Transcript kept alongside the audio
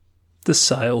the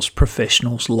sales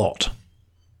professional's lot.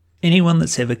 Anyone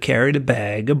that's ever carried a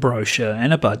bag, a brochure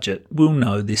and a budget will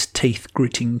know this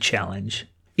teeth-gritting challenge.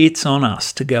 It's on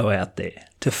us to go out there,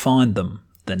 to find them,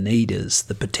 the needers,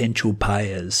 the potential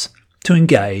payers, to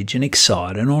engage and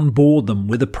excite and onboard them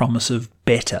with a promise of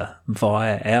better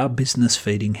via our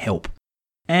business-feeding help.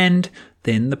 And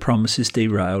then the promise is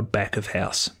derailed back of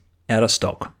house, out of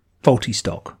stock, faulty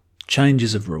stock,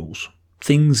 changes of rules,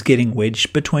 things getting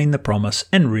wedged between the promise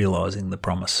and realising the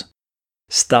promise.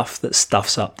 Stuff that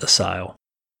stuffs up the sale.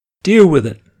 Deal with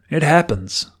it. It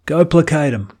happens. Go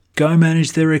placate them. Go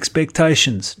manage their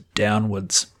expectations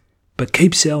downwards. But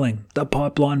keep selling. The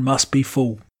pipeline must be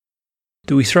full.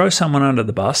 Do we throw someone under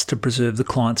the bus to preserve the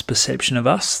client's perception of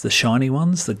us, the shiny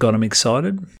ones that got them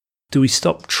excited? Do we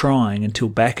stop trying until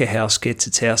back of house gets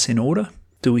its house in order?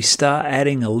 Do we start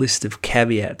adding a list of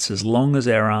caveats as long as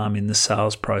our arm in the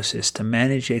sales process to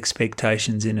manage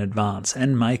expectations in advance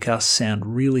and make us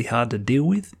sound really hard to deal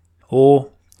with?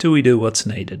 Or do we do what's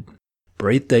needed?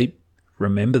 Breathe deep.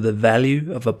 Remember the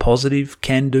value of a positive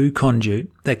can-do conduit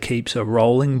that keeps a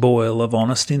rolling boil of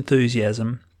honest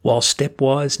enthusiasm while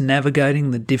stepwise navigating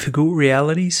the difficult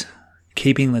realities,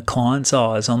 keeping the client's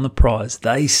eyes on the prize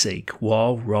they seek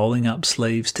while rolling up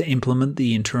sleeves to implement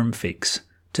the interim fix.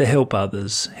 To help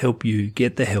others, help you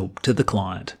get the help to the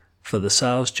client. For the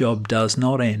sales job does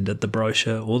not end at the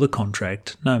brochure or the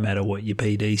contract, no matter what your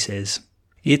PD says.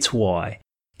 It's why,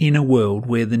 in a world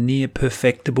where the near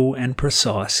perfectible and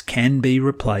precise can be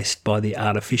replaced by the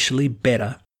artificially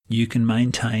better, you can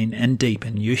maintain and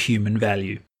deepen your human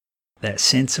value. That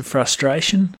sense of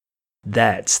frustration,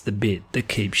 that's the bit that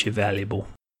keeps you valuable.